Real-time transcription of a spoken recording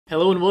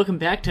Hello and welcome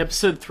back to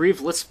episode 3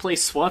 of Let's Play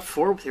SWAT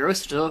 4 with your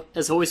host,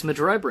 as always,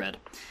 Mah-Dry-Bread.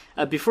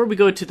 Before we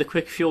go to the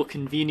Qwik Fuel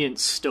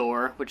Convenience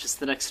Store, which is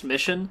the next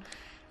mission,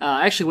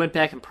 I actually went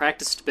back and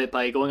practiced a bit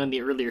by going on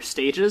the earlier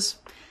stages.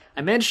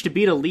 I managed to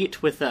beat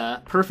Elite with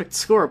a perfect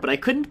score, but I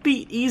couldn't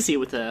beat Easy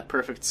with a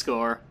perfect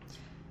score.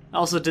 I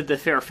also did the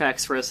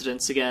Fairfax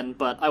Residence again,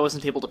 but I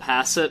wasn't able to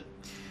pass it.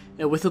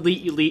 With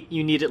Elite,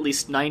 you need at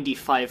least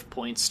 95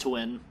 points to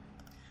win.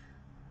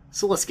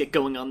 So let's get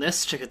going on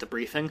this. Check out the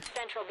briefing.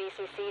 Central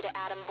BCC to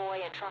Adam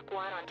Boy and Truck 1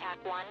 on TAC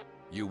 1.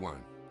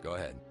 U1, go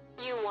ahead.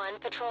 U1,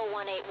 Patrol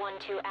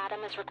 1812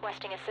 Adam is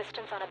requesting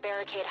assistance on a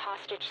barricade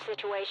hostage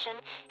situation.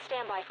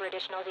 Stand by for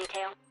additional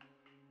detail.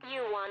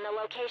 U1, the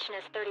location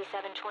is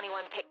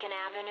 3721 Pitkin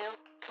Avenue.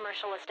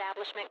 Commercial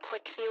establishment,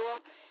 Qwik Fuel.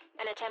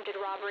 An attempted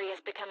robbery has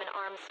become an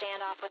armed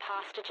standoff with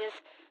hostages.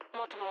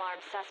 Multiple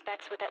armed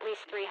suspects with at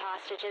least 3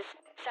 hostages.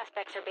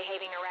 Suspects are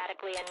behaving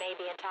erratically and may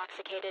be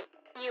intoxicated.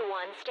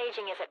 U1,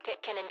 staging is at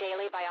Pitkin and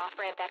Daly by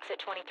off-ramp exit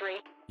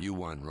 23.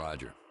 U1,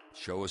 roger.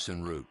 Show us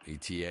en route.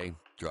 ETA,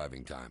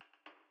 driving time.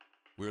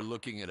 We're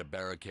looking at a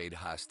barricade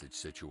hostage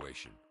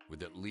situation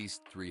with at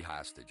least 3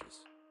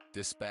 hostages.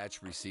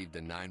 Dispatch received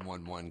a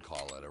 911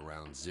 call at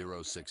around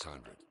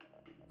 0600.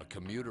 A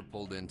commuter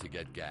pulled in to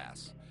get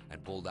gas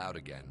and pulled out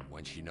again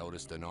when she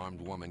noticed an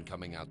armed woman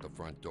coming out the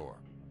front door.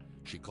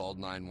 She called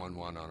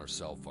 911 on her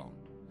cell phone.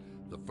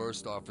 The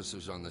first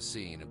officers on the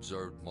scene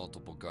observed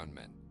multiple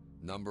gunmen,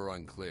 number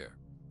unclear,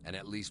 and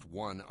at least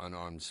 1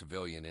 unarmed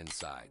civilian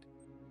inside.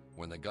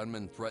 When the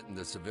gunman threatened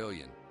the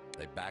civilian,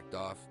 they backed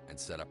off and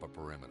set up a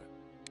perimeter.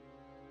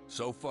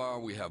 So far,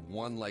 we have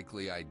 1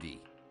 likely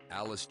ID,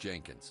 Alice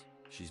Jenkins.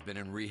 She's been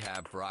in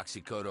rehab for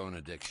oxycodone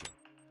addiction.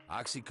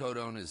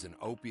 Oxycodone is an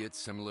opiate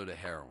similar to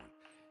heroin,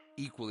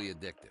 equally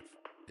addictive.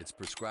 It's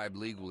prescribed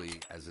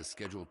legally as a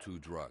Schedule II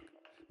drug,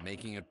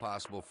 making it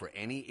possible for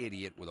any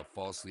idiot with a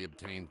falsely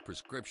obtained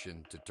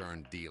prescription to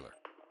turn dealer.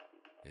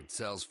 It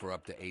sells for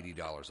up to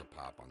 $80 a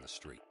pop on the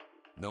street.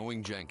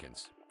 Knowing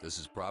Jenkins, this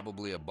is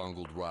probably a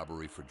bungled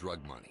robbery for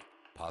drug money,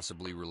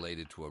 possibly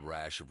related to a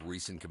rash of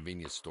recent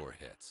convenience store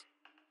hits.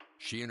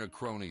 She and her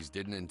cronies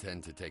didn't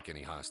intend to take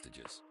any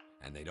hostages,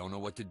 and they don't know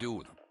what to do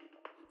with them.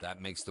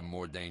 That makes them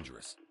more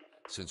dangerous,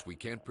 since we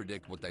can't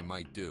predict what they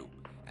might do,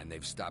 and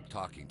they've stopped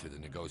talking to the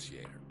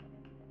negotiator.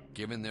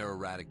 Given their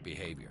erratic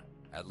behavior,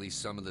 at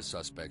least some of the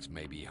suspects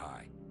may be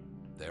high.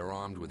 They're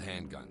armed with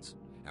handguns,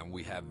 and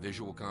we have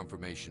visual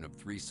confirmation of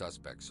 3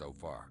 suspects so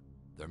far.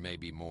 There may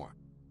be more.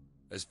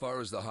 As far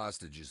as the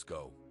hostages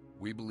go,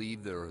 we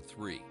believe there are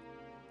 3.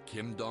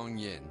 Kim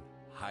Dong-yin,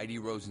 Heidi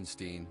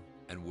Rosenstein,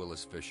 and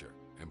Willis Fisher,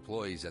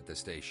 employees at the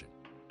station.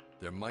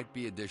 There might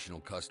be additional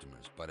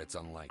customers, but it's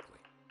unlikely.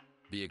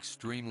 Be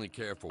extremely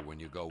careful when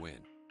you go in.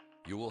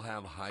 You will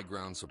have high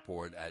ground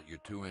support at your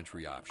 2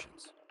 entry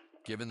options.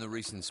 Given the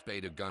recent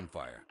spate of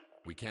gunfire,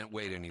 we can't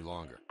wait any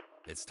longer.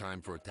 It's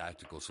time for a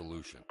tactical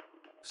solution.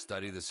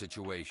 Study the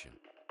situation,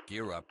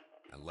 gear up,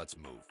 and let's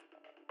move.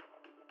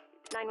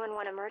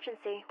 911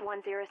 emergency,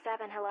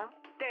 107, hello?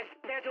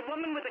 There's a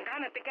woman with a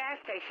gun at the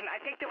gas station. I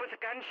think there was a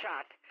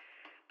gunshot.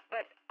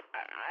 But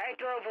I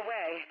drove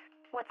away.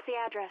 What's the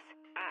address?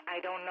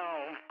 I don't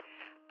know.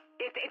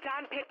 It's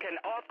on Pitkin,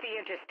 off the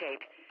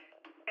interstate.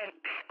 And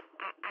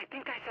I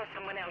think I saw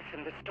someone else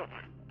in the store.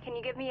 Can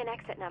you give me an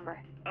exit number?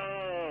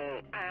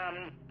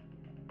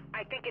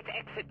 I think it's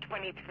exit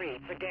 23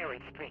 for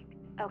Dairy Street.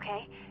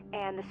 Okay,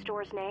 and the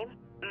store's name?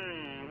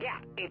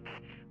 Yeah, it's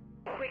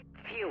Qwik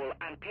Fuel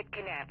on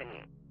Pitkin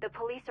Avenue. The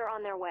police are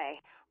on their way.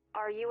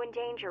 Are you in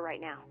danger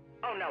right now?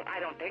 Oh, no, I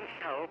don't think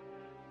so.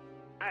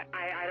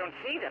 I don't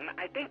see them.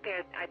 I think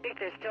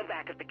they're still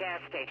back at the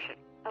gas station.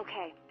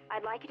 Okay,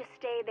 I'd like you to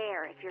stay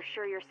there if you're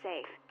sure you're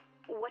safe.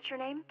 What's your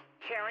name?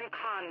 Sharon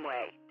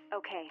Conway.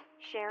 Okay,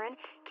 Sharon,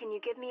 can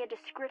you give me a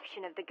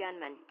description of the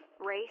gunman?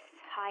 Race,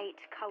 height,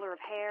 color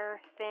of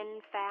hair, thin,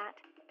 fat?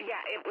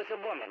 Yeah, it was a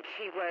woman.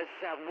 She was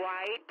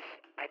white,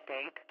 I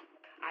think.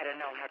 I don't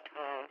know how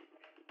tall.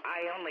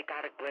 I only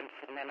got a glimpse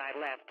and then I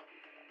left.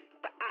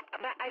 But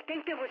I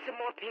think there were some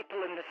more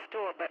people in the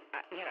store, but,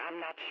 I'm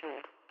not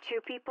sure.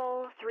 2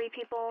 people, 3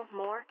 people,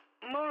 more?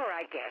 More,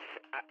 I guess.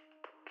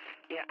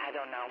 I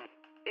don't know.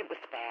 It was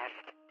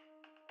fast.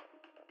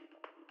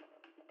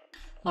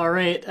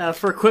 Alright,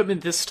 for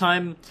equipment this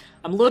time,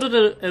 I'm loaded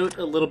out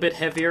a little bit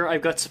heavier.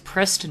 I've got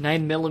suppressed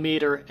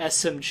 9mm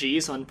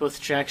SMGs on both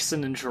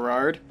Jackson and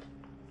Gerard.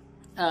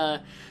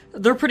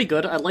 They're pretty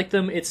good. I like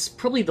them. It's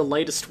probably the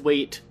lightest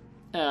weight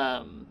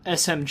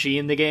SMG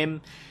in the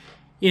game,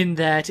 in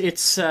that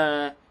it's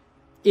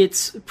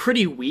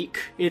pretty weak.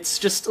 It's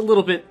just a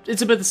little bit...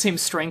 It's about the same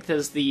strength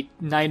as the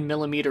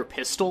 9mm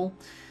pistol.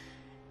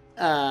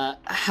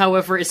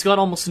 However, it's got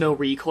almost no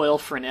recoil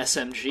for an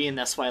SMG, and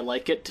that's why I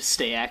like it, to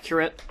stay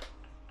accurate.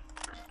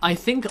 I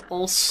think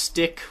I'll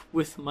stick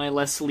with my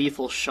less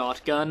lethal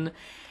shotgun,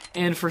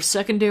 and for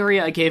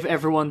secondary I gave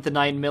everyone the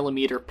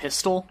 9mm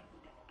pistol.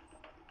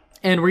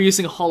 And we're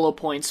using hollow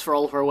points for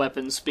all of our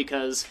weapons,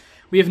 because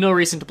we have no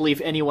reason to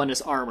believe anyone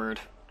is armored.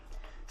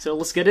 So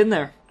let's get in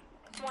there.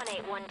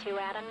 1812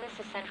 Adam,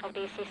 this is Central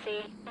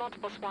BCC.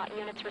 Multiple SWAT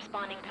units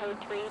responding code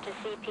 3 to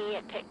CP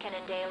at Pitkin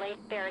and Daly.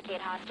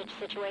 Barricade hostage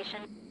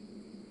situation.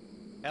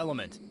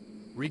 Element.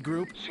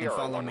 Regroup and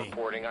follow me.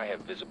 Reporting. I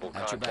have visible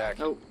At your back.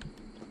 contact. Oh.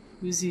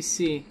 Who's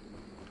EC?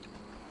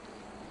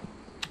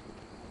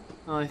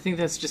 Oh, I think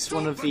that's just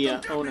one of the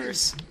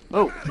owners.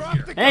 Oh!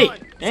 Hey!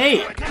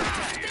 Hey!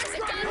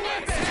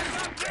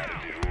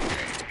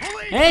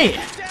 Hey!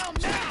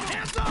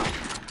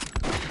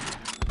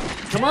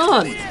 Come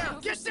on!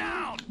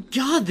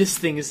 God, this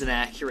thing is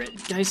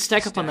inaccurate. Guys,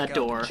 stack up on that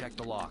door. Check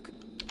the lock.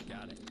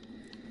 Got it.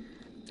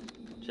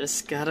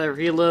 Just gotta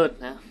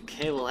reload now.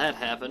 Okay, well that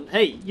happened.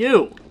 Hey,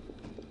 you!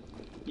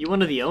 You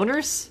one of the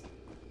owners?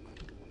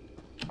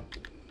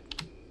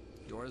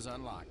 Door is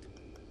unlocked.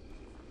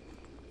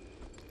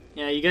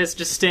 Yeah, you guys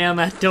just stay on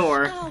that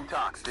door.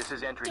 Tox, this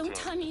is entry Don't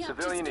tie me team. up.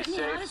 Civilian Just is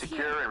get me out safe, of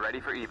secure, here. and ready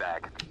for evac.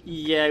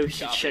 Yeah, we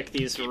should Copy. check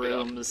these Keep it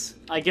up. rooms.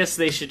 I guess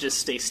they should just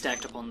stay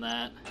stacked up on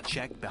that.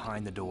 Check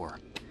behind the door.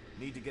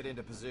 Need to get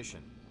into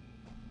position.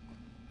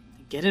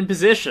 Get in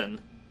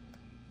position.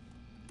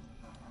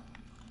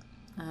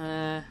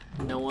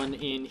 No one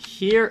in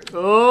here.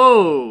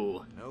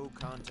 Oh! No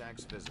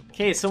contacts visible.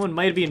 Okay, someone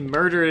might have been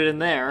murdered in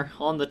there,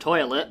 on the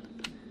toilet.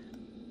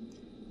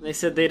 They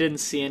said they didn't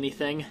see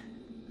anything.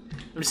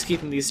 I'm just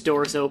keeping these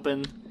doors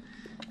open,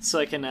 so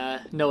I can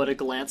know at a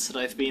glance that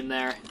I've been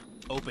there.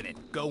 Open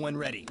it. Go when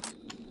ready.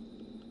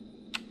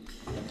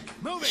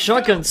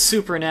 Shotgun's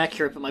super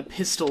inaccurate, but my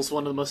pistol's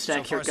one of the most So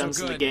accurate far, so guns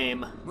in the good.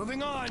 game.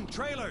 Moving on.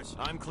 Trailers.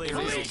 I'm clear.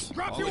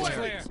 Drop your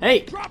weapon.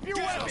 Hey! Drop your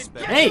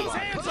weapon. Hey!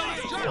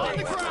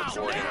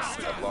 Reporting.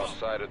 I've lost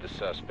sight of the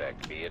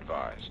suspect. Be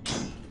advised.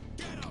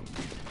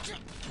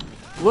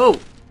 Whoa!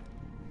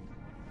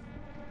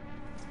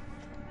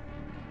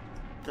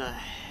 The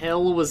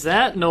hell was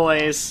that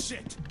noise?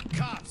 Shit.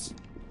 Cops.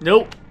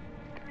 Nope.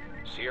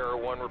 Sierra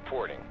 1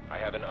 reporting. I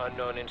have an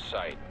unknown in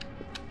sight.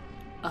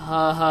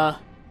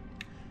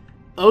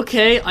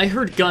 Okay, I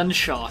heard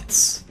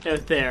gunshots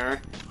out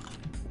there.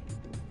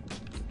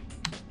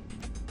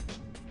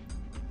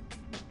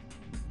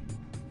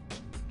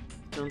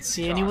 Don't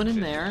see anyone in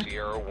This there. is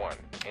Sierra 1.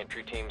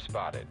 Entry team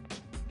spotted.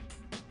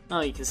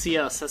 Oh, you can see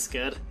us, that's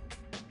good.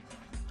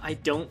 I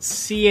don't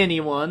see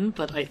anyone,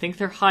 but I think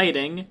they're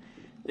hiding.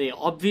 They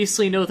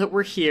obviously know that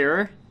we're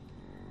here.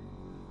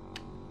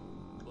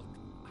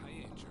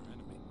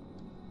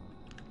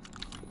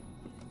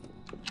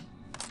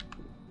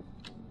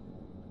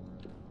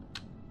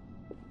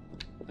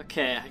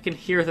 Okay, I can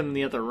hear them in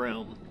the other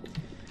room.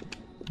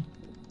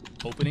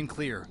 Open and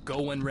clear.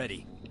 Go when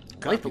ready.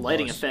 I like the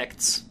lighting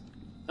effects.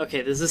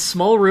 Okay, there's a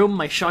small room.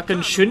 My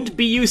shotgun shouldn't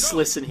be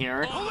useless in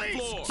here.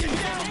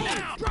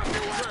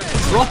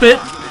 Drop it!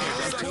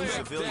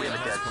 Civilian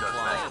dead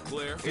suspect.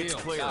 Clear. It's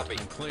clear. Copy.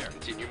 Clear.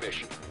 Continue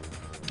mission.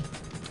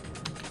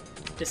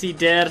 Is he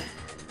dead?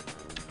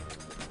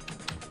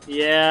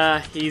 Yeah,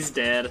 he's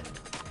dead.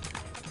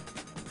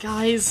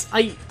 Guys,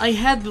 I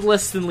had the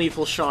less than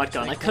lethal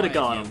shotgun. I could have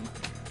got him.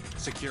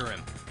 Secure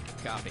him.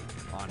 Copy.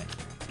 On it.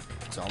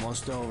 It's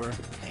almost over.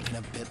 Hanging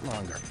a bit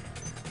longer.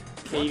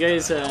 Okay, you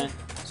guys,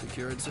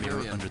 Secured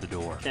civilian under the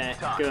door. okay,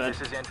 Tox, good.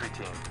 this is entry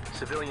team.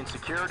 Civilian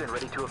secured and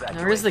ready to evacuate.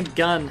 Now, where's the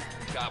gun?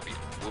 Copy.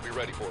 We'll be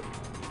ready for it.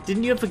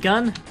 Didn't you have a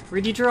gun?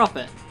 Where'd you drop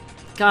it?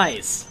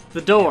 Guys,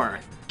 the door.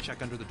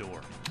 Check under the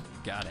door.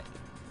 Got it.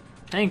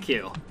 Thank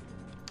you.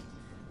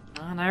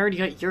 And I already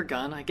got your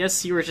gun. I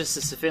guess you were just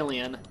a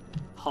civilian.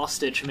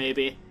 Hostage,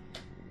 maybe.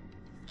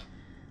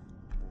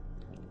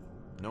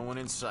 No one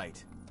in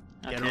sight.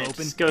 Okay, Get her open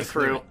just go and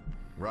clear through. it.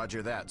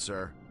 Roger that,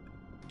 sir.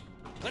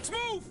 Let's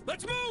move!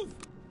 Let's move!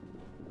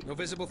 No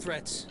visible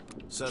threats.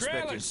 Suspect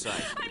in Trailers.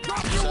 sight.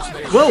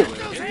 Whoa!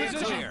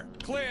 Clear.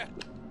 Clear.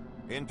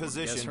 In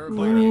position.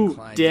 Ooh,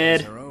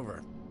 dead.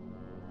 Over.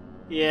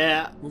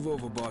 Yeah. Move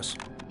over, boss.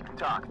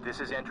 Tox, this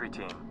is entry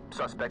team.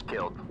 Suspect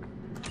killed.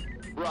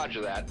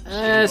 Roger that.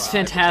 That's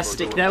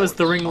fantastic. That was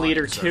the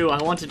ringleader, too.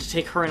 I wanted to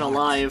take her in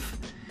alive.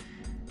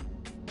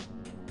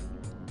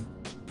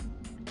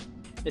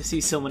 I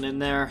see someone in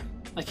there.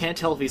 I can't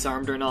tell if he's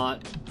armed or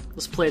not.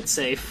 Let's play it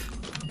safe.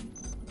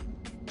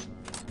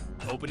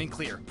 Open and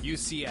clear.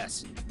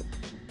 UCS.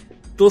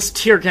 Let's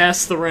tear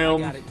gas the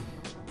room.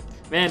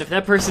 Man, if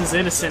that person's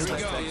innocent.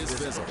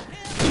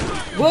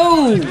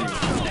 Whoa!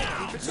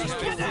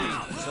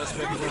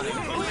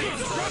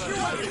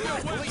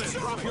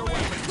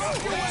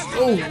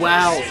 Oh,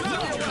 wow.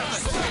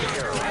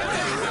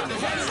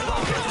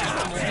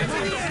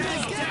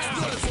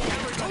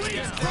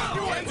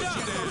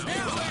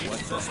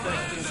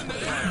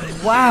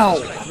 Wow.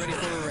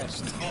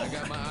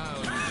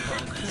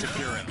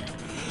 Secure him.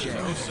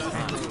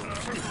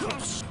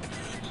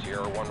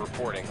 Sierra 1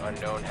 reporting.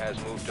 Unknown has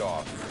moved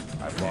off.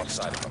 I've lost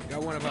sight of him.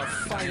 Got one of our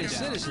finest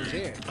citizens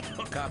here.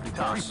 Copy, Tox,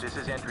 boss. this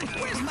is entry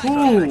team.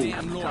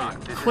 Ooh, Tox,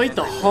 this is quite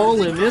the entry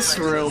haul in this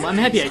room. I'm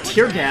happy I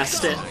tear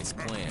gassed it.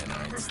 team.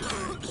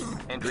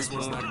 Entry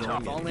team.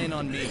 Tox. Fall in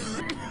on me.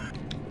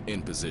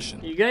 In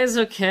position. You guys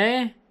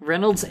okay?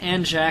 Reynolds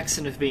and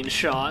Jackson have been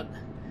shot.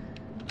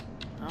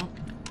 Oh,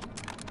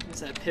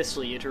 there's that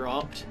pistol you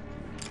dropped.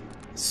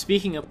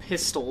 Speaking of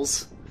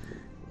pistols,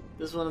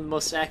 this is one of the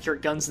most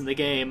accurate guns in the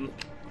game.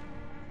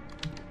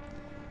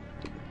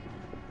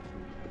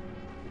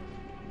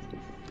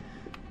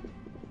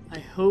 I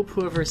hope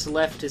whoever's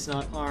left is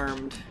not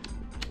armed.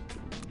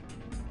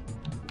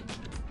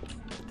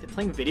 They're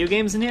playing video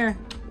games in here?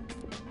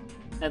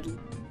 That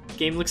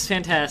game looks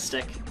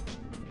fantastic.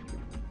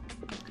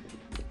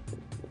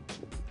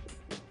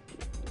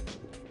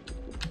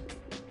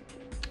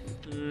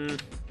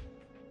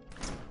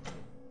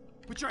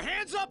 Put your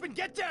hands up and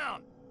get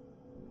down!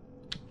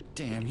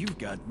 Damn, you've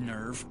got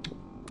nerve.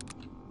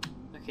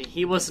 Okay,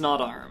 he was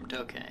not armed,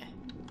 okay.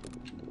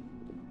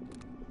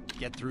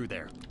 Get through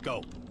there.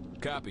 Go.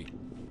 Copy.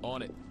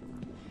 On it.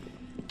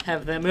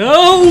 Have them—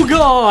 oh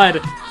god!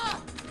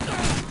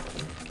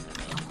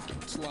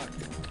 It's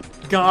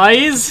locked.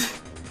 Guys!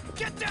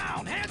 Get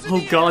down! Hands in Oh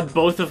the god, air!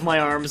 both of my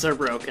arms are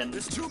broken.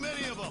 There's too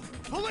many of them!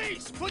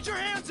 Police! Put your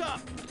hands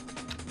up!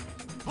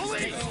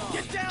 Police!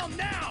 Get down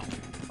now!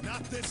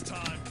 Not this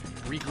time.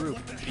 Regroup.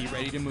 Be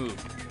ready to move.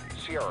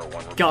 Sierra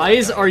 1.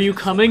 Guys, are you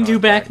coming to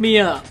back me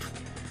up?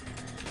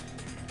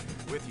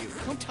 With you.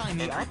 Don't tie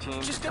me up. Entry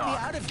team Just to get me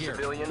talk. out of here.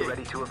 Civilian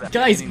ready to evacuate.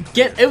 Guys,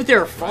 get out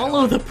there!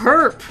 Follow the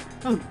perp!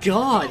 Oh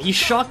god, he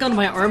shotgunned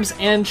my arms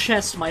and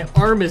chest. My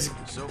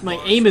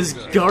aim is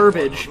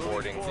garbage.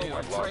 Reporting.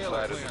 I've lost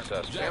sight of the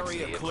suspect.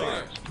 Area Be clear.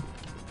 advised.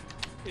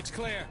 It's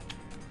clear.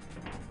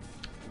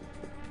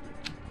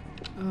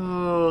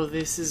 Oh,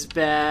 this is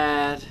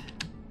bad.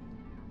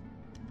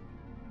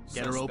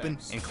 Get her open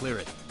and clear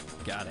it.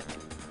 Got it.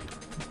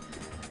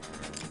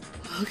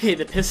 Okay,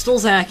 the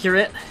pistol's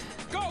accurate.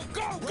 Go,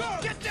 go, go!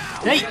 Get down!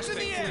 Hey! Hands in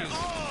the air!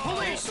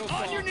 Police!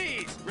 On your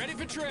knees! Ready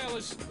for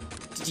trailers.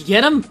 Did you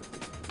get him?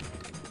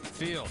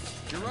 Field.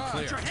 You're on.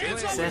 Put your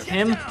hands up Is and that get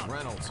him? down!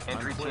 Reynolds.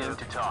 Entry unclear. team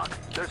to talk.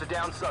 There's a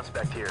down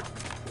suspect here.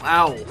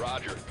 Wow.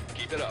 Roger.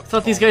 Keep it up.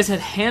 Thought these guys had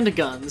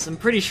handguns. I'm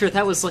pretty sure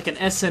that was like an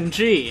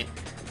SMG.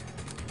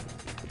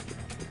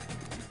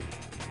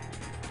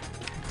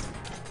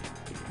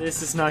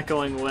 This is not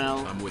going well.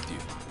 I'm with you.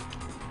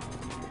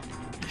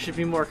 I should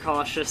be more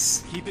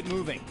cautious. Keep it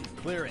moving.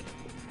 Clear it.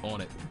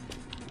 On it.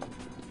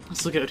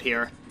 Let's look out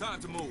here.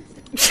 Time to move.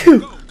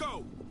 Go,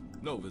 go.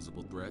 No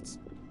visible threats.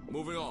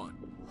 Moving on.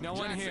 No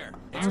one here.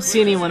 I don't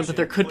see anyone, but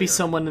there could be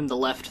someone in the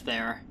left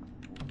there.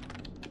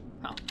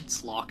 Oh,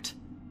 it's locked.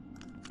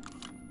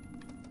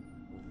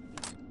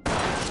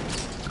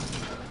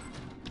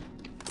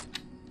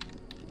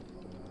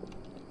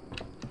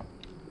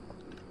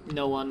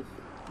 No one.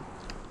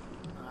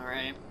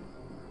 Alright.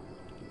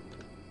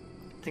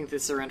 I think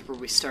this is around where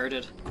we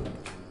started.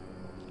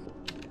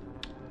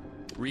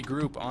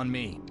 Regroup on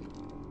me.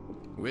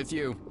 With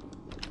you.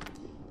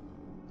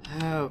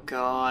 Oh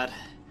god.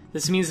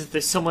 This means that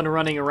there's someone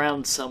running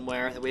around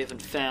somewhere that we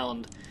haven't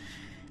found.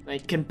 I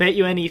can bet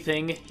you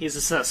anything, he's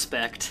a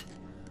suspect.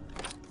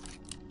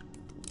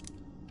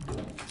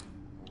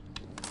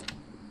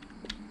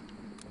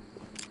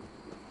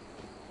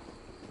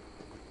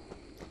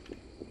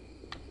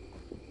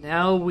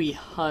 Now we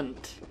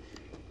hunt.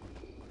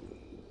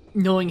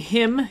 Knowing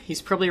him,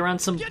 he's probably around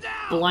some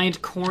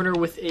blind corner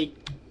with a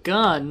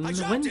gun.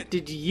 When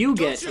did you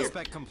get here?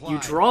 You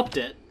dropped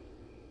it.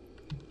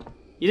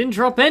 You didn't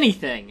drop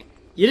anything.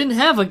 You didn't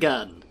have a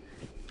gun.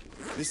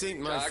 This ain't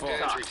my Talk fault.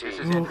 to entry This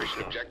team. is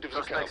Mission objectives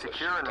Suspect accomplished.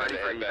 secure and Time ready to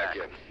for head back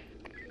evac.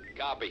 in.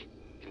 Copy.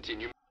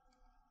 Continue.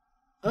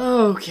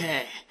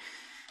 Okay.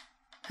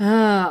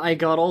 I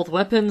got all the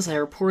weapons, I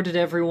reported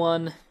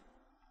everyone.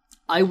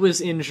 I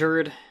was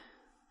injured.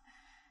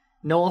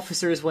 No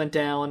officers went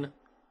down.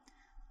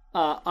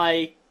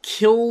 I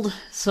killed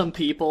some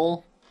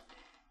people.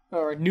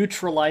 Or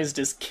neutralized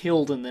as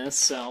killed in this,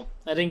 so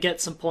I didn't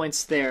get some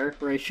points there,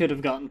 where I should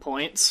have gotten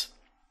points.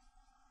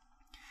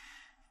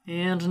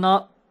 And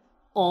not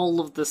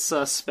all of the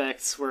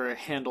suspects were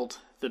handled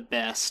the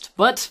best,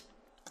 but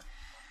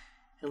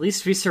at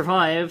least we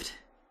survived.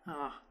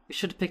 Oh, we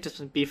should have picked up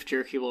some beef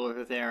jerky while we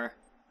were there.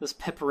 Those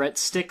pepperette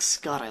sticks,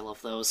 God, I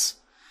love those.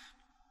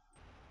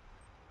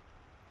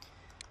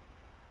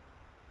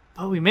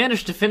 But we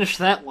managed to finish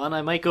that one.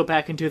 I might go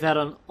back and do that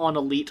on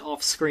Elite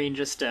off-screen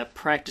just to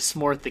practice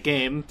more at the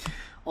game.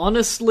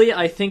 Honestly,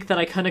 I think that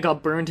I kind of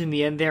got burned in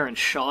the end there and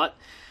shot,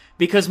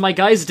 because my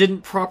guys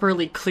didn't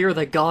properly clear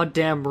the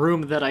goddamn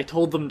room that I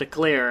told them to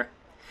clear.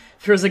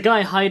 If there's a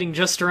guy hiding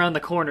just around the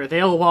corner,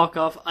 they'll walk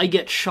off, I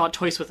get shot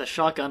twice with a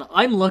shotgun,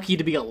 I'm lucky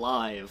to be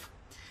alive.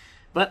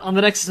 But on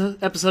the next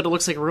episode, it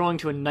looks like we're going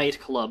to a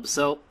nightclub,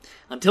 so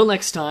until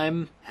next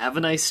time, have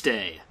a nice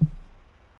day.